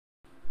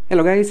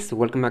Hello guys,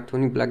 welcome back to a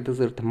new Black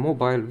Desert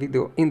mobile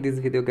video. In this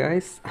video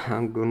guys,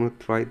 I'm gonna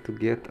try to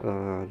get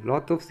a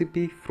lot of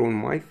CP from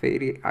my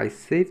fairy. I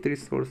saved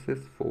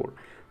resources for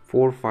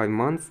 4 or 5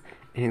 months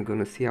and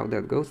gonna see how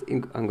that goes.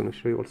 I'm gonna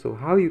show you also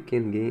how you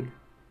can gain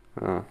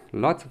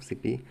lots of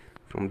CP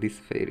from this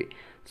fairy.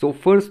 So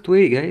first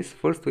way guys,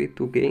 first way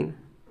to gain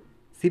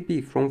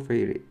CP from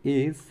fairy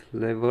is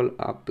level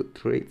up the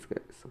traits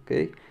guys,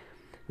 okay?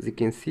 As you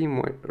can see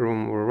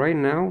right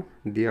now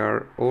they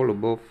are all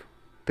above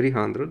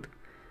 300,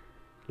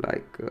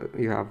 like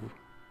you have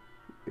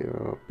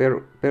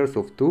pairs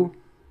of 2,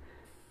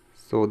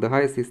 so the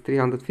highest is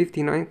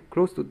 359,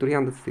 close to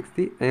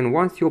 360. And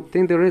once you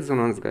obtain the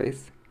resonance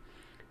guys,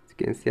 as you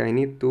can see, I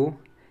need to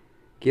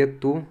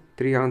get to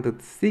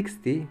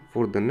 360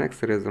 for the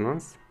next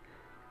resonance,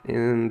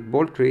 and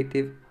bold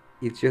creative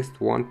is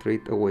just one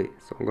trait away,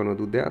 so I'm gonna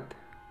do that,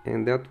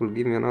 and that will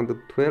give me another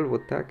 12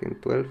 attack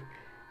and 12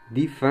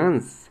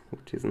 defense,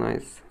 which is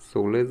nice.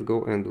 So let's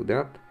go and do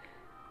that.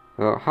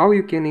 How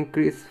you can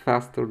increase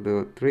faster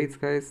the traits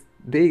guys?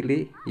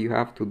 Daily you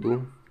have to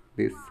do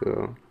this,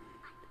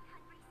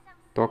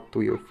 talk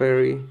to your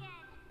fairy,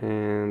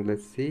 and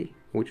let's see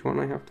which one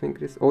I have to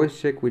increase. Always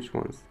check which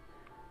ones.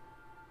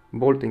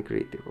 Bold and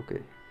creative,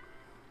 okay.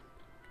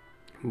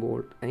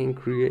 Bold and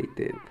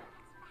creative.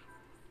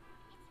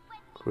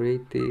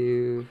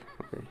 Creative,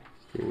 okay,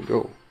 here we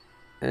go.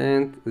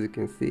 And as you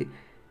can see,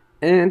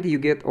 and you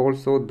get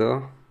also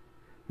the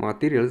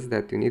materials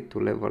that you need to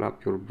level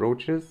up your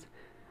brooches.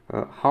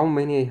 How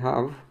many I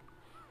have,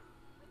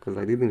 because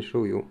I didn't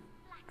show you,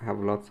 I have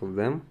lots of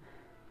them.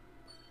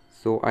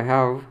 So I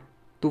have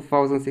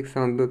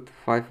 2600,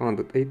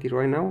 580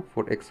 right now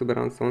for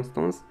exuberant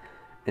sunstones,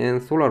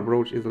 and solar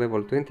brooch is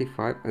level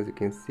 25. As you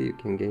can see, you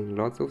can gain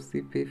lots of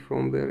CP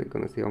from there. You're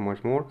gonna see how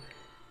much more.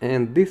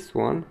 And this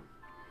one,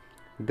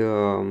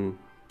 the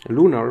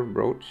lunar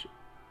brooch,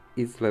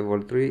 is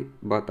level 3,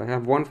 but I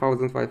have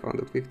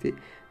 1550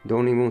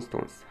 Dawning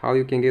Moonstones. How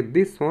you can get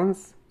these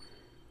ones?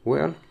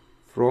 Well,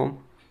 from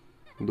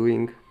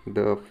doing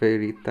the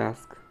fairy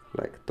task,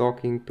 like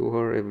talking to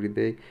her every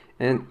day.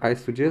 And I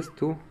suggest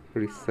to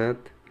reset,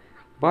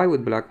 buy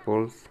with black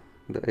pearls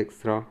the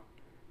extra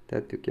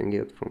that you can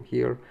get from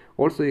here.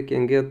 Also you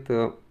can get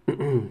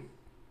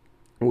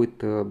with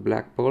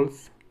black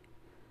pearls,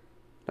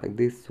 like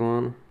this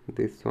one,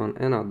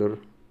 and other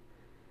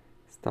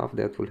stuff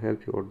that will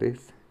help you, or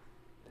this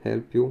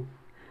help you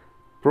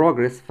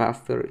progress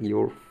faster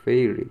your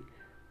fairy.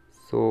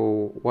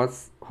 So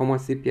how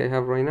much CP I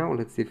have right now?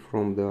 Let's see.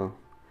 From the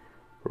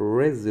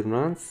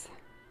resonance,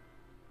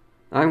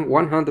 I'm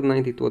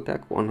 192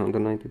 attack,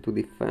 192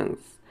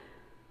 defense,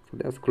 so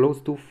that's close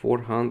to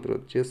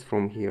 400 just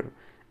from here.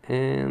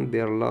 And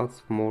there are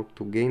lots more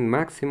to gain.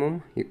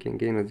 Maximum you can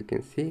gain, as you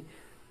can see,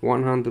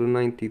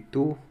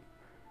 192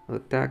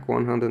 attack,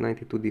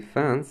 192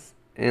 defense,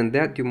 and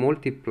that you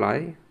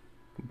multiply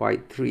by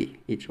 3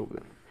 each of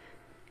them.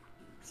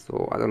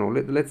 So I don't know,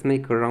 let's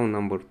make a round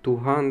number,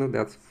 200,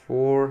 that's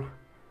 4,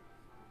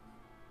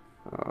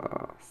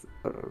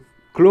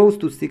 close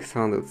to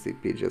 600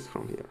 CP just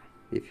from here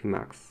if you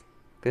max,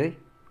 okay,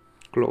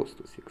 close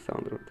to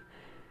 600.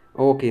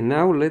 Okay,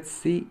 now let's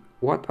see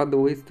what other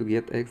ways to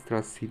get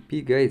extra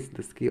CP guys.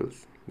 The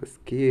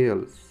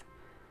skills,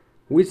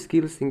 which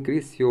skills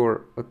increase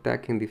your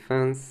attack and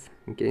defense,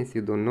 in case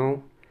you don't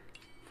know.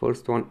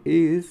 First one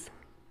is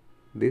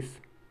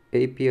this,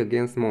 AP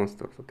against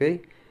monsters,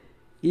 okay.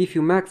 If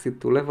you max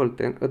it to level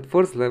 10, at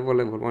first level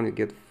 1, you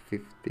get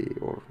 50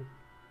 or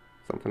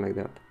something like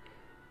that.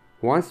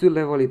 Once you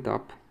level it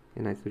up,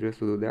 and I suggest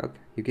to do that,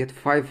 you get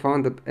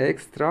 500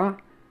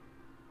 extra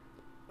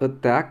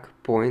attack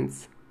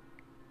points,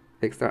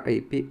 extra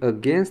AP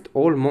against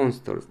all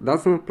monsters.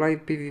 Doesn't apply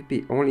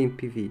PvP, only in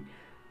PV.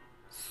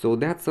 So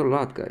that's a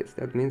lot guys,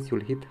 that means you'll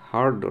hit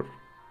harder.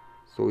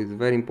 So it's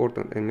very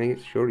important, and make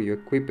sure you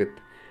equip it.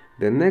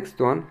 The next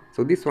one,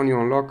 so this one you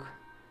unlock.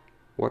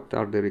 What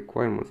are the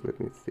requirements? Let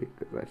me see,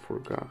 because I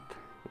forgot.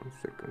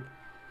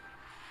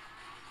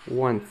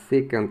 1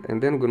 second,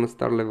 and then I'm gonna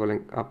start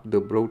leveling up the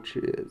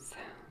brooches.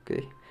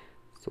 Okay,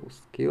 so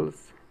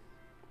skills.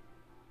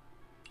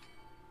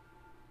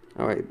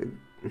 Alright,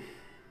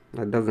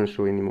 that doesn't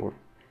show anymore.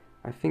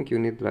 I think you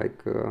need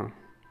like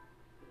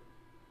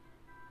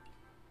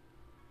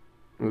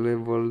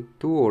level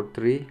 2 or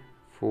 3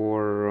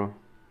 for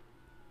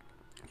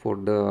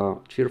the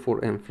cheerful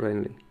and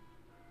friendly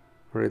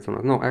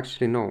resonance. No,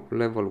 actually no,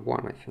 level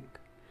 1 I think,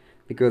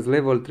 because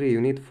level 3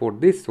 you need for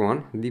this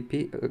one,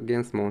 DP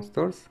against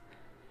monsters.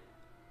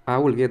 I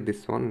will get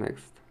this one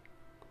next.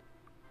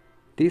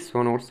 This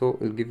one also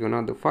will give you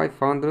another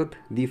 500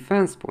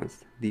 defense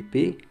points,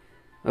 DP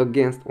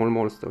against all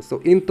monsters. So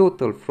in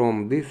total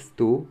from these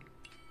two,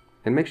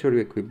 and make sure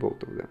you equip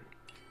both of them,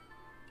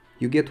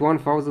 you get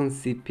 1000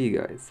 CP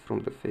guys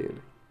from the fail,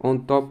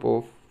 on top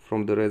of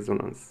from the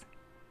resonance.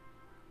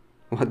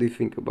 What do you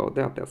think about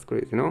that? That's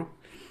crazy, no?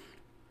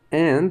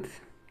 And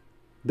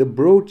the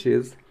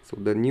brooches, so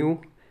the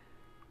new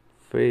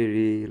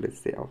fairy,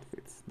 let's say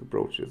outfits, the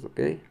brooches,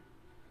 okay,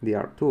 there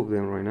are 2 of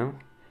them right now.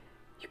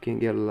 you can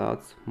get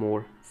lots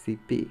more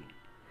CP.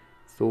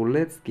 So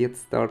let's get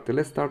started.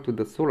 Let's start with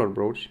the solar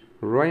brooch.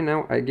 Right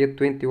now I get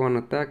 21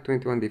 attack,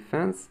 21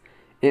 defense,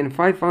 and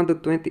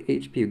 520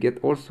 HP. You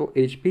get also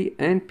HP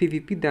and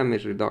PvP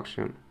damage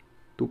reduction,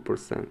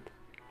 2%.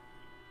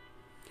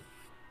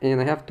 And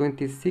I have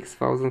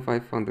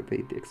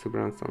 26,580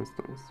 exuberant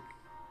sunstones.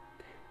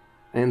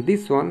 And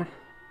this one,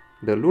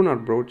 the lunar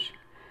brooch,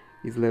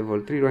 is level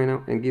 3 right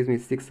now and gives me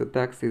 6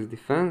 attack, 6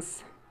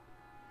 defense.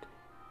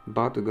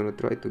 But we're gonna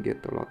try to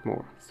get a lot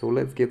more. So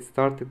let's get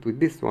started with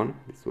this one.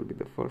 This will be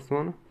the first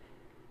one.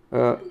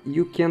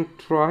 You can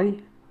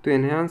try to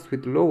enhance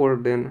with lower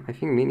than, I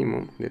think,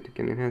 minimum that you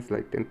can enhance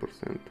like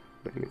 10%.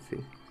 Let me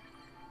see.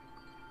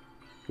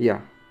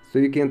 Yeah, so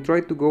you can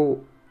try to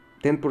go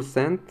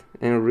 10%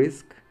 and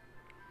risk,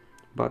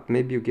 but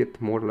maybe you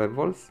get more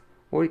levels,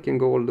 or you can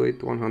go all the way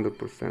to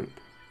 100%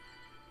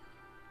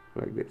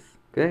 like this.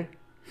 Okay,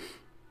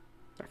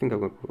 I think I'm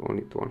gonna go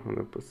only to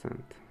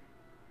 100%.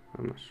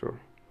 I'm not sure.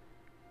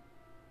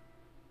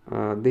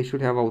 They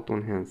should have auto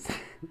enhance.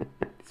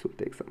 This will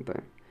take some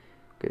time.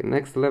 Okay,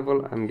 next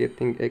level I'm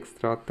getting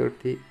extra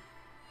 30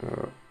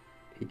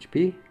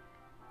 HP,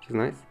 which is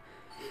nice.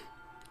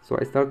 So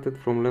I started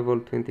from level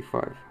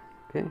 25.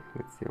 Okay,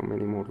 let's see how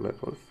many more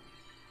levels.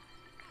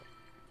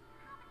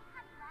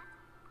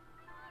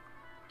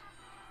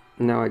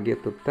 Now I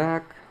get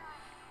attack.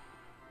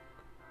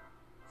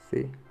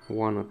 See,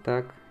 1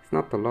 attack. It's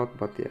not a lot,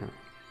 but yeah.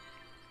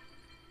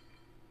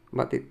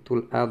 But it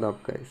will add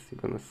up, guys.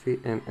 You're gonna see,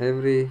 and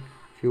every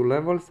few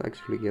levels I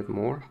actually get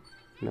more.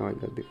 Now I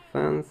got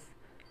defense.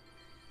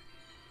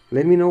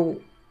 Let me know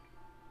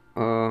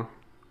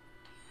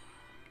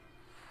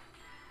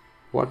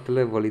what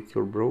level it's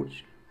your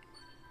brooch,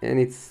 and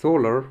it's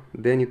solar.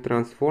 Then you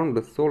transform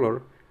the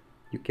solar,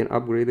 you can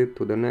upgrade it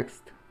to the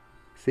next.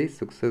 See,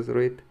 success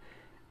rate.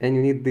 And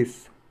you need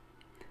this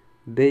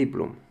day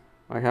bloom.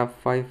 I have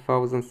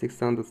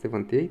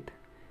 5,678,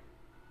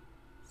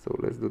 so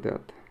let's do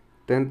that.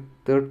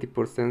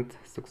 30%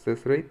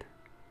 success rate,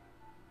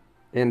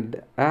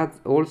 and adds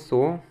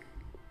also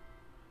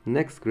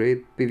next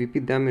grade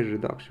PvP damage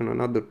reduction,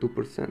 another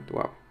 2%.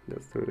 Wow,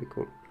 that's really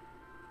cool.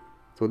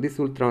 So this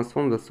will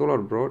transform the solar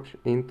brooch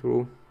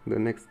into the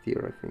next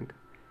tier, I think.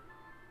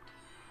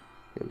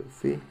 Okay, let's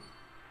see.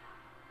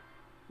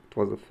 It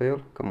was a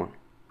fail. Come on.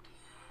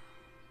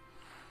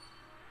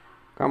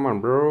 Come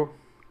on, bro.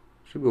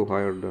 Should go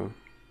higher though.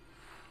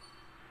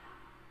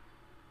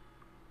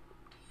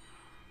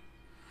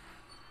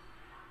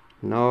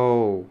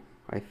 No,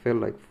 I fell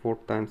like 4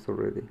 times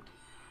already.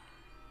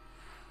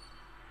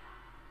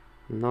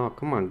 No,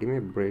 come on, give me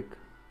a break.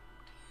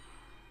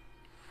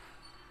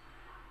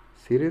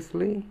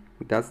 Seriously?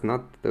 That's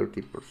not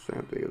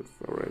 30%, it's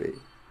already...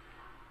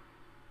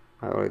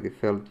 I already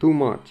fell too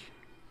much.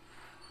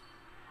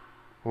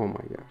 Oh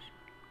my gosh.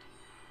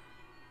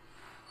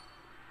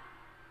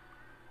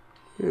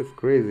 This is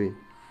crazy.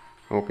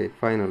 Okay,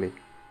 finally.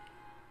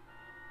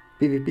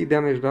 PvP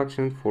damage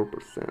reduction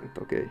 4%.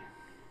 Okay,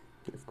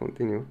 let's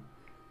continue.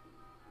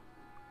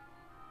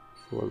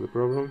 So what's the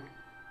problem?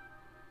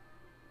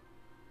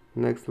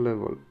 Next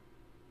level.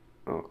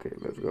 Okay,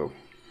 let's go.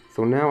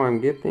 So now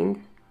I'm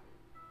getting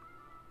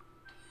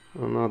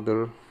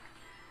another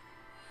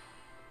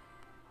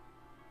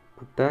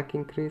attack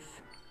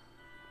increase.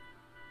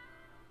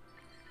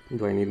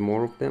 Do I need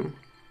more of them?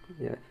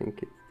 Yeah, I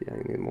think it's, yeah,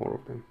 I need more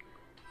of them.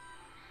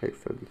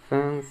 Extra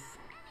defense,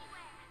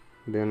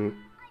 then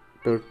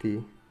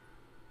 30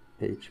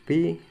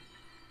 HP.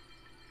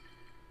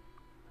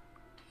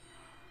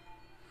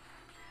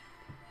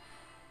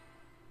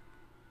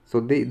 So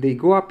they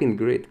go up in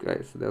grade,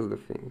 guys, that's the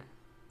thing.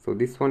 So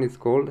this one is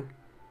called,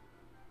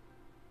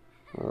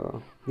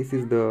 this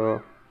is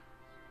the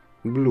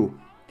blue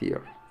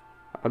tier.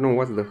 I don't know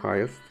what's the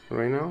highest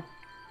right now.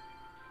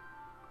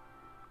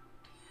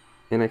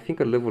 And I think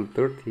at level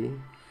 30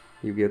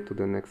 you get to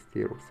the next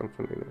tier or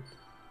something like that.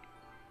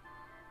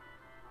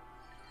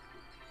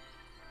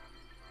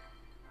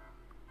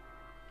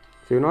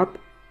 So you know what?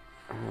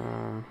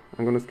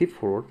 I'm gonna skip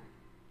forward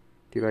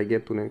till I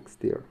get to next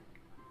tier.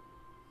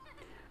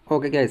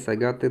 Okay guys, I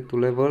got it to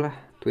level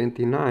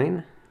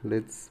 29.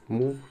 Let's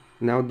move.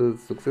 Now the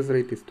success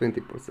rate is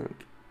 20%.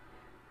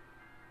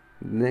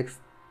 Next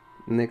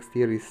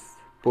tier is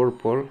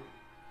purple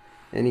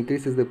and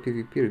increases the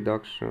PvP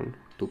reduction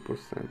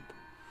 2%.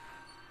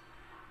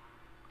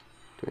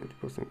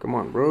 20%. Come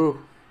on, bro.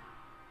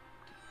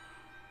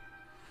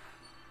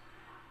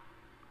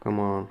 Come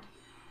on.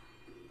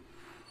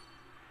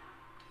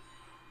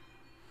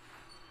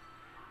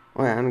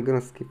 Oh yeah, I'm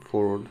gonna skip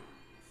forward.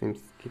 Seems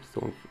keeps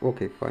on.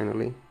 Okay,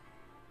 finally.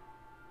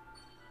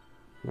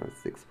 Now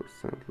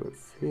 6%.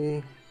 Let's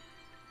see.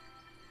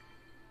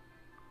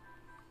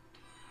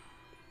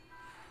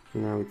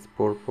 Now it's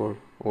purple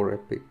or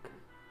epic.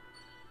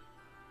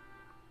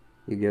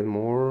 You get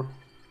more.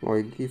 Oh,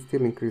 it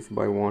still increased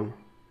by 1.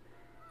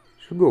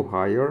 Should go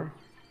higher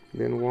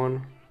than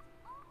 1.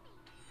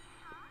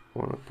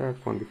 1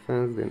 attack, 1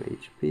 defense, then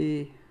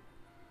HP.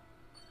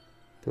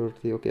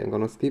 30. Okay, I'm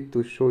gonna skip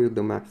to show you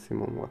the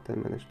maximum what I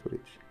managed to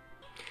reach.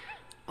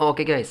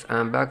 Okay guys,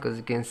 I'm back. As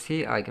you can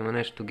see, I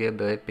managed to get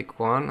the epic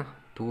one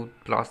to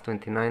plus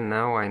 29.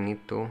 Now I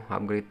need to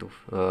upgrade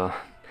to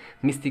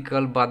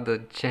mystical, but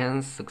the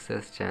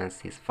success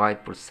chance is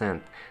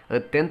 5%. A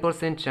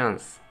 10%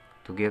 chance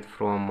to get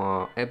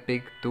from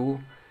epic to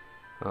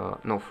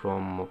no,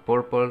 from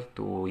purple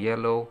to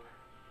yellow.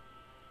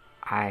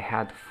 I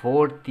had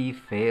 40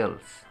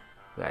 fails,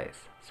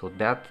 guys. So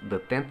that the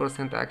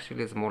 10%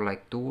 actually is more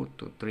like 2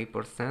 to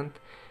 3%.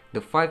 The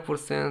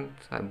 5%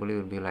 I believe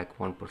will be like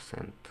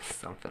 1%,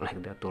 something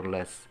like that or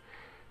less.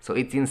 So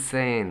it's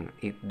insane.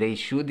 They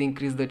should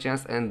increase the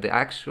chance, and the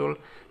actual,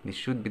 this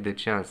should be the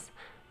chance.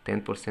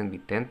 10% be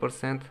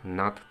 10%,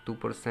 not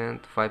 2%,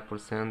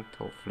 5%,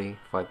 hopefully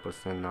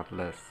 5%, not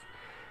less.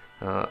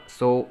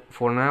 So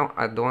for now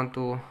I don't want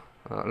to,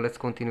 let's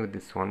continue with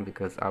this one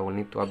because I will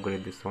need to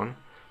upgrade this one.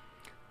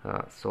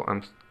 So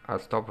I'll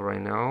stop right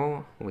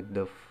now with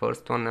the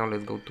first one. Now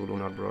let's go to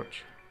Lunar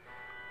Brooch.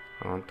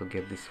 I want to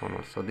get this one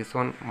also. This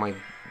one might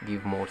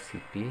give more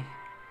CP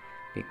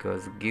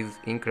because it gives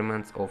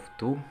increments of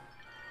 2.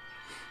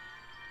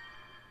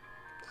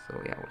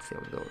 So yeah, we'll see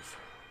how it goes.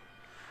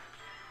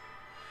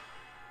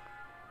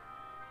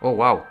 Oh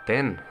wow,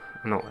 10.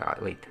 No,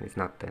 wait, it's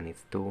not 10,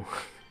 it's 2.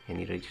 And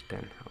it reached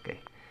 10. Okay,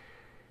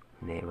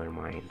 never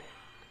mind.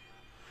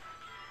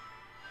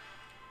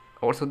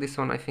 Also this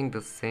one, I think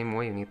the same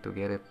way you need to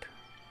get it.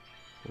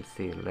 Let's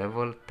see,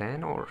 level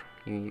 10 or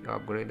you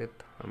upgrade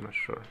it, I'm not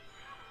sure.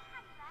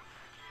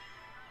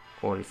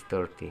 Or it's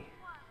 30.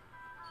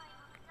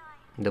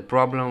 The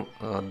problem,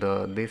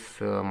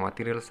 these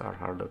materials are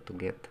harder to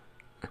get.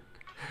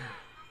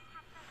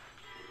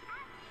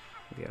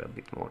 They are a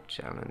bit more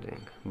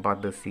challenging,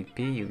 but the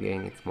CP you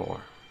gain it's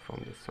more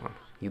from this one.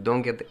 You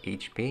don't get the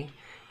HP,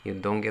 you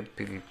don't get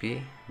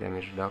PvP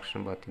damage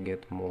reduction, but you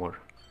get more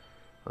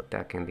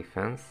attack and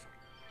defense.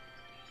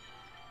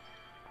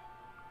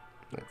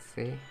 Let's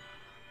see.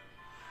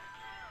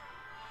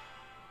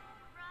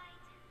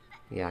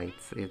 Yeah,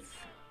 it's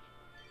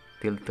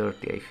till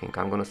 30, I think.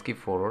 I'm gonna skip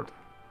forward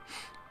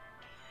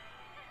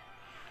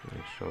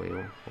and show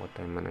you what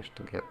I managed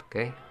to get.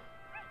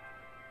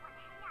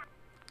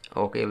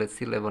 Okay, let's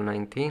see, level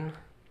 19.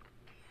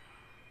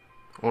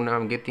 Oh, now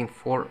I'm getting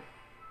 4.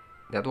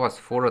 That was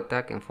 4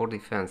 attack and 4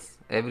 defense.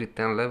 Every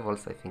 10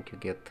 levels I think you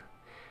get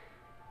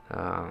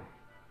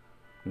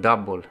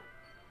double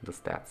the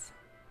stats,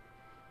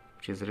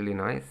 which is really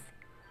nice.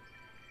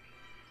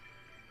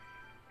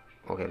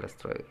 Okay, let's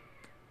try it.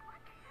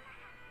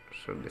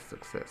 Should be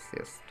success.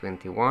 Yes,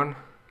 21.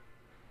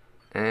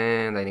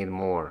 And I need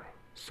more.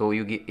 So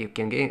you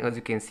can gain, as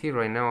you can see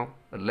right now,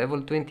 a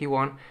level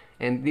 21,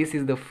 and this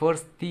is the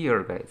first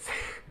tier, guys.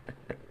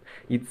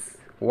 It's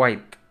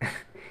white.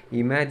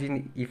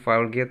 Imagine if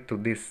I'll get to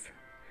this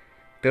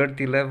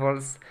 30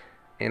 levels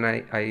and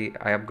I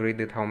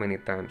upgraded how many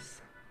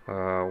times?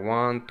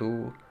 1,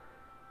 2,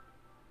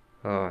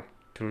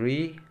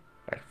 3,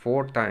 like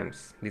 4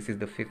 times. This is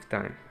the 5th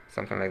time,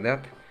 something like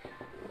that.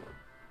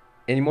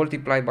 And you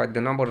multiply by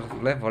the number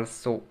of levels,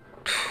 so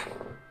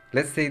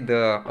let's say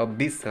the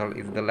abyssal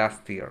is the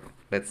last tier.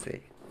 Let's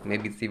say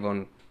maybe it's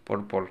even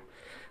purple,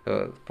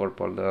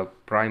 the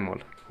primal,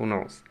 who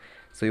knows.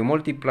 So you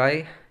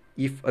multiply,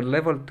 if a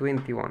level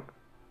 21,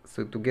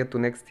 so to get to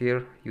next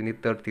tier you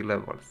need 30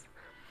 levels.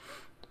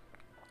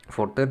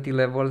 For 30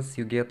 levels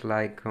you get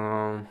like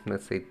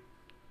let's say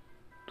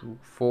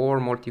 4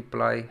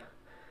 multiply,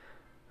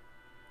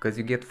 because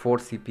you get 4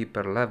 CP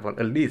per level,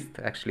 at least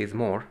actually is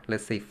more,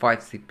 let's say 5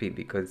 CP,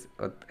 because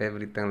at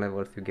every 10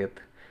 levels you get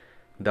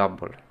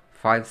double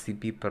 5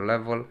 CP per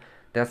level.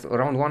 That's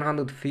around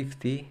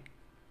 150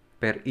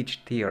 per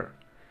each tier,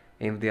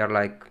 and if they are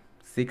like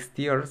 6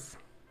 tiers,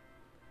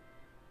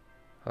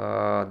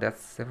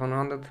 that's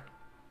 700,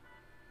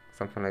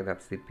 something like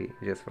that CP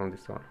just from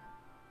this one,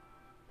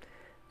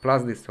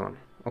 plus this one.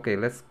 Okay,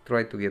 let's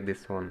try to get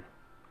this one.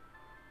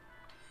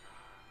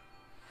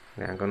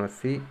 Yeah, I'm gonna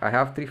see. I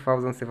have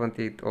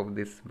 3078 of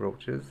these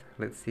brooches.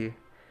 Let's see.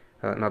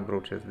 Not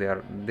brooches, they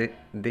are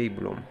day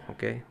bloom.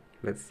 Okay,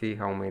 let's see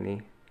how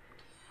many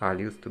I'll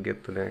use to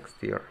get to the next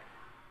tier.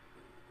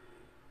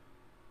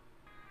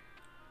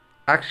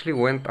 Actually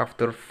went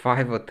after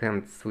 5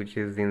 attempts, which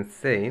is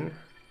insane,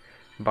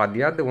 but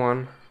the other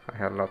one I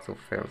had lots of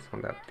fails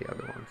on that, the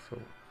other one.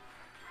 So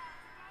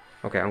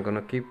okay, I'm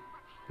gonna keep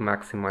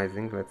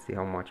maximizing. Let's see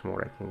how much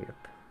more I can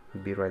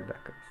get. Be right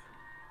back, guys.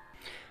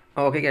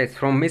 Okay guys,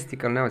 from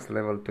mystical now it's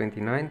level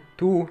 29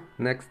 to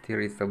next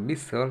tier is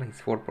abyssal, it's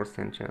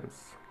 4%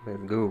 chance.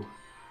 Let's go.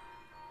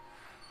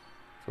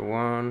 So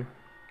 1,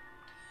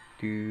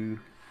 2,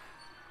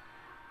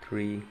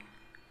 3,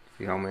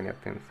 see how many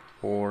attempts,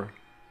 4,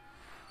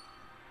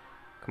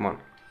 come on,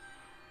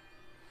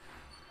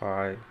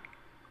 5.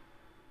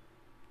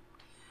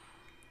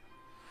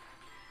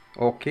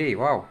 Okay,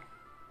 wow,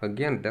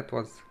 again that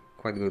was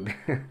quite good.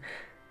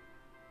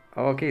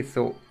 Okay,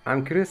 so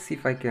I'm curious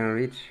if I can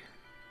reach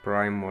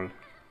primal,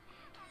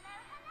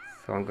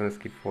 so I'm gonna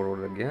skip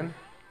forward again,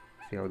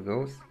 see how it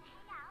goes.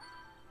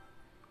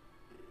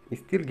 You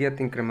still get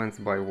increments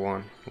by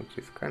 1, which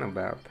is kind of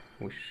bad.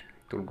 Wish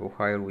it will go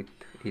higher with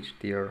each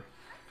tier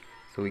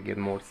so we get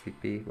more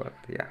CP, but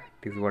yeah,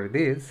 it is what it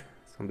is.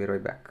 So I'll be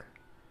right back.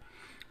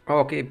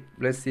 Okay,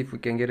 let's see if we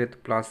can get it to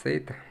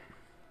 +8.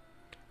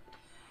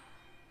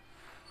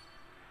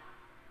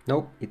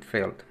 Nope, it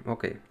failed.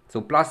 Okay,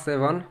 so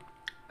 +7,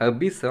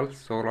 Abyssal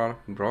Solar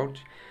Brooch,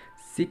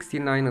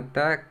 69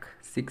 attack,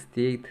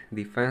 68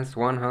 defense,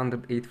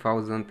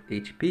 108,000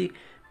 HP,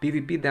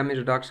 PvP damage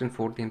reduction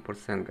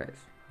 14%, guys.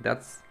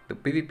 That's the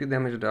PvP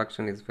damage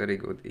reduction is very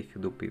good if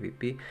you do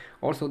PvP.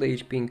 Also the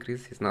HP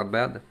increase is not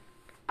bad.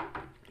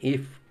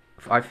 If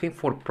I think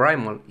for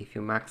primal, if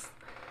you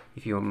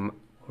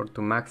were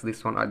to max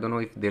this one, I don't know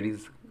if there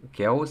is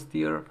chaos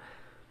tier,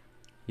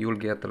 you'll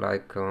get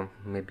like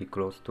maybe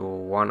close to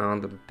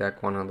 100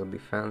 attack, 100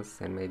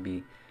 defense, and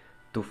maybe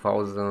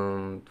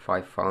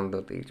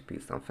 2500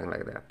 HP, something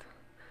like that.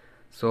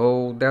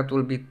 So that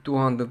will be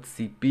 200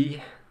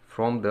 CP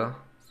from the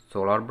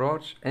Solar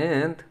Brooch,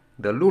 and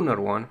the lunar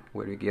one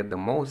where you get the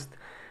most,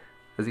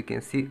 as you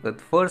can see,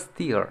 at first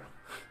tier,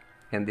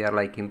 and they are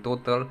like in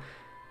total,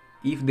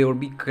 if there will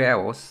be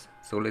chaos,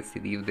 so let's see,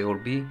 if there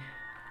will be,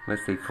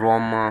 let's say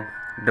from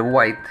the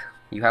white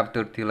you have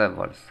 30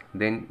 levels,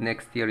 then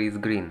next tier is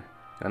green,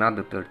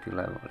 another 30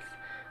 levels,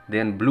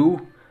 then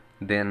blue,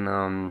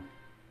 then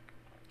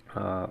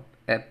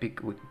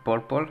epic with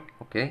purple,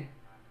 okay,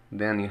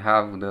 then you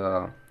have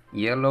the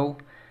yellow,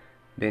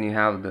 then you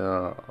have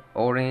the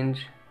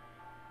orange,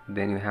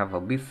 then you have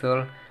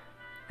abyssal,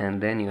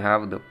 and then you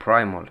have the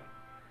primal.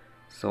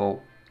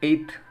 So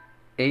 8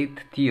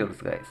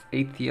 tiers, guys,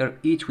 8 tier,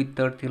 each with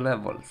 30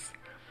 levels,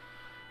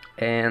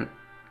 and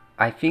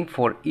I think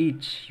for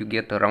each you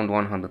get around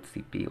 100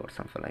 CP or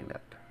something like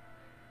that.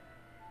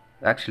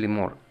 Actually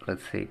more,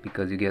 let's say,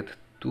 because you get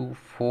 2,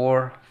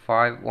 4,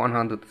 5,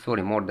 100,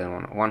 sorry, more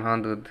than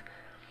 100,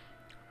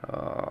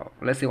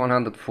 let's say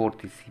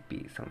 140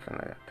 CP, something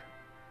like that.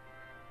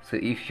 So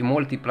if you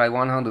multiply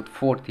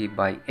 140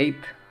 by 8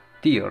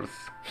 tiers,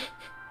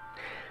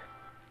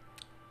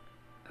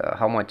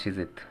 how much is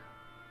it?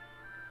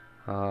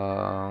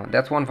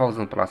 That's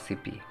 1000 plus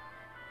CP.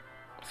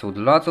 So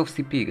lots of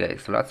CP,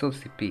 guys, lots of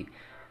CP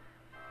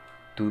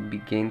to be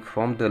gained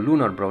from the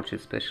lunar brooch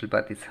especially,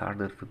 but it's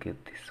harder to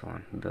get this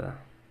one,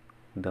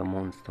 the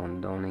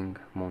moonstone, dawning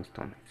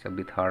moonstone. It's a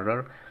bit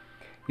harder.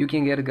 You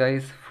can get,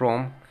 guys,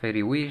 from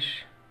Fairy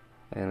Wish,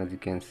 and as you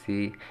can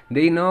see,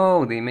 they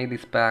made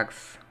these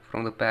packs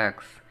from the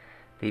packs.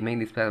 They made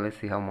this pack. Let's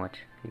see how much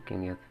you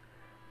can get.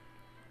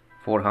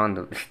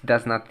 400.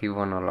 That's not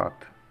even a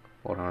lot.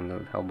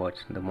 400. How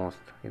much? The most.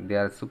 They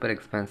are super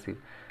expensive.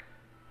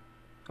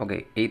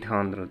 Okay,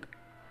 800.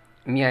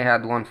 Me, I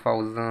had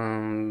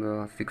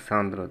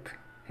 1600,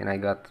 and I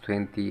got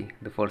 20,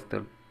 the first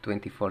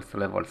 21st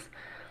levels.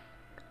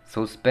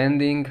 So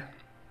spending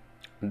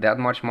that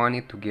much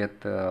money to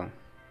get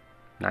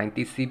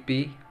 90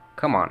 CP,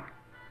 come on,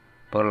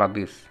 Pearl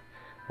Abyss,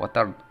 what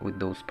are with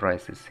those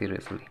prices,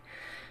 seriously.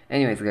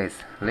 Anyways,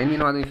 guys, let me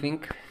know what you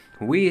think.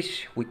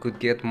 Wish we could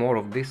get more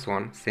of this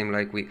one, same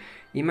like we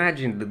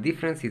imagine. The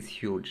difference is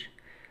huge.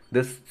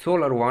 The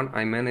solar one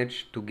I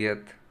managed to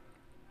get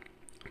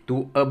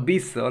to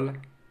abyssal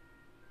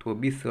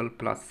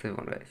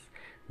 +7, guys.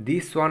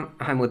 This one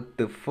I'm at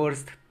the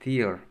first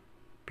tier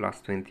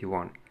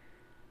 +21.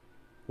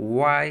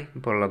 Why,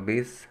 Pearl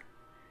Abyss,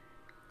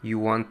 you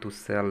want to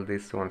sell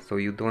this one so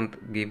you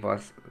don't give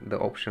us the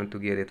option to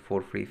get it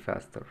for free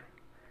faster?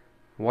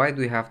 Why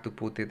do we have to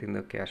put it in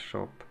the cash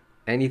shop?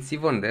 And it's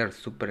even there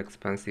super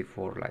expensive.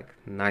 For like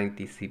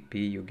 90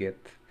 CP you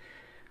get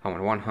how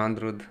much?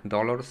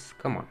 $100.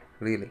 Come on,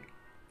 really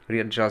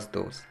readjust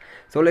those.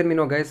 So let me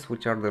know, guys,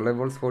 which are the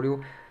levels for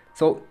you.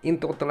 So in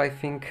total I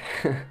think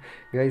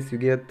guys, you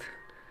get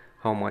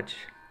how much?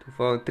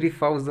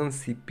 3000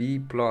 CP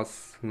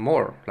plus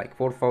more, like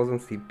 4000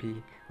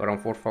 CP, around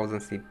 4000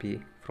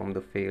 CP from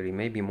the fairy,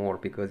 maybe more,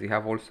 because you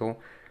have also,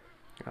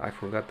 I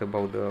forgot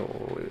about the,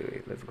 oh,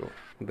 wait, let's go,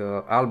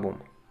 the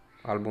album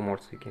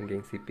also you can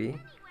gain CP.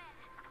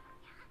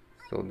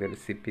 So there is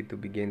CP to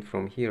be gained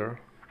from here.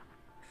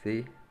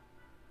 See,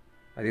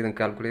 I didn't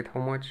calculate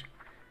how much,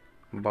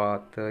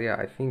 but yeah,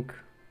 I think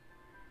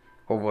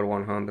over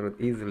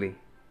 100 easily,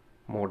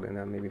 more than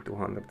that, maybe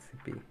 200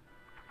 CP,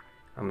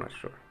 I'm not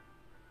sure.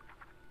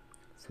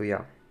 So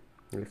yeah,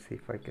 let's see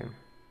if I can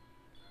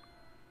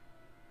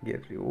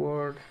get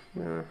reward.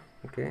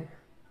 Okay,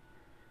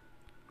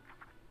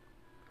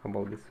 how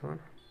about this one?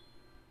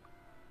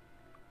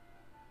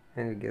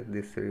 And you get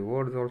these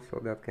rewards also,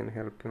 that can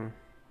help you.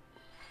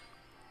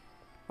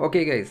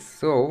 Okay, guys,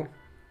 so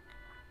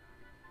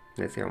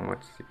let's see how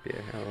much CP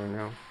I have right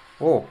now.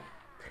 Oh,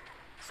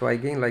 so I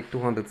gained like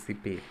 200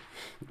 CP.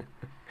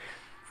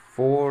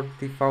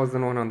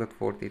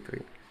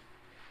 40,143.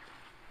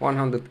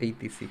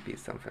 180 CP,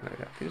 something like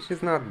that, which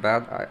is not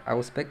bad. I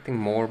was expecting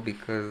more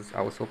because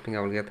I was hoping I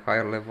will get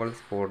higher levels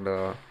for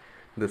the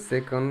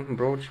second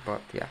brooch,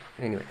 but yeah.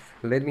 Anyways,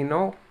 let me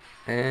know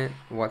and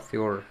what's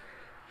your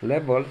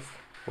levels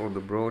for the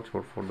brooch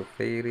or for the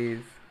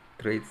fairies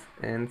traits,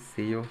 and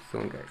see you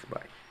soon, guys.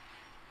 Bye.